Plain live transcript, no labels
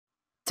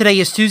Today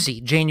is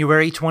Tuesday,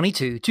 January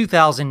 22,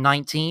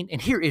 2019,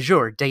 and here is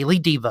your Daily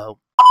Devo.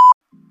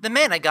 The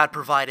manna God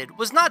provided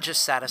was not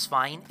just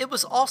satisfying, it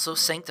was also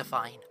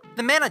sanctifying.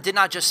 The manna did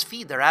not just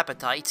feed their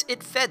appetites,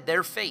 it fed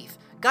their faith.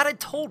 God had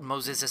told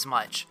Moses as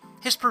much.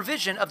 His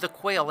provision of the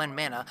quail and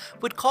manna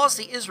would cause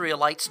the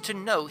Israelites to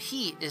know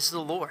He is the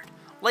Lord.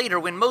 Later,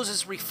 when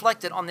Moses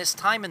reflected on this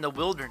time in the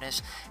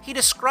wilderness, he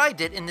described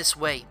it in this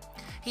way.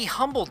 He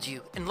humbled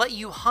you and let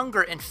you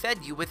hunger and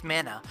fed you with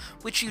manna,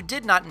 which you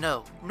did not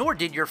know, nor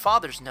did your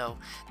fathers know,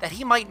 that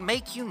he might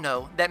make you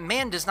know that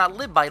man does not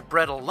live by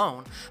bread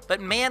alone, but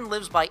man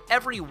lives by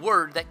every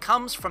word that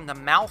comes from the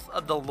mouth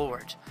of the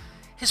Lord.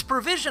 His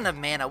provision of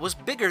manna was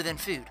bigger than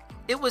food.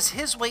 It was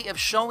his way of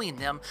showing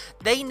them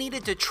they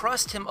needed to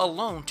trust him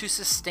alone to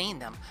sustain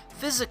them,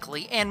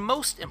 physically and,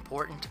 most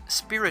important,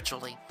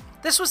 spiritually.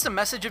 This was the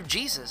message of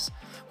Jesus.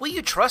 Will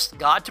you trust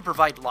God to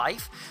provide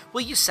life?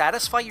 Will you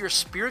satisfy your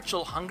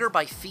spiritual hunger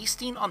by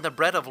feasting on the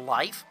bread of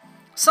life?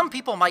 Some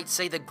people might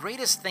say the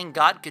greatest thing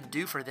God could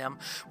do for them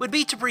would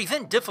be to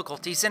prevent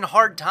difficulties and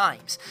hard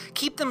times,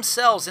 keep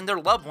themselves and their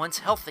loved ones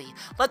healthy,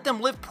 let them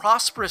live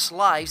prosperous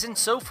lives, and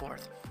so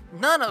forth.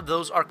 None of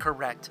those are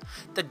correct.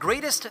 The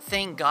greatest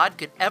thing God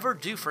could ever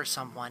do for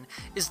someone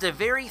is the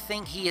very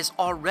thing He has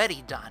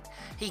already done.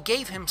 He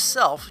gave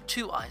Himself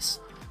to us.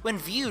 When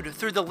viewed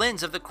through the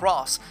lens of the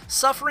cross,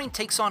 suffering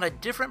takes on a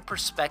different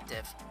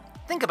perspective.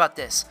 Think about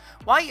this.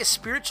 Why is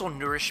spiritual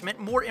nourishment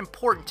more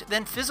important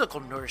than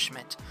physical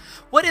nourishment?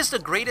 What is the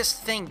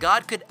greatest thing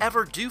God could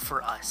ever do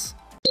for us?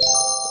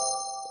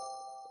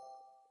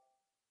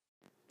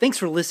 Thanks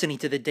for listening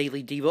to the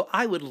Daily Devo.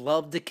 I would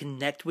love to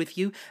connect with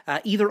you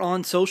either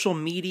on social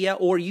media,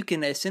 or you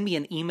can send me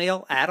an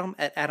email,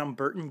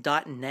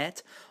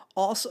 adam@adamburton.net.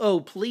 Also,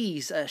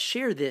 please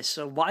share this,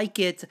 like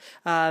it,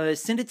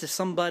 send it to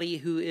somebody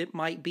who it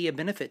might be a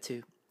benefit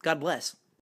to. God bless.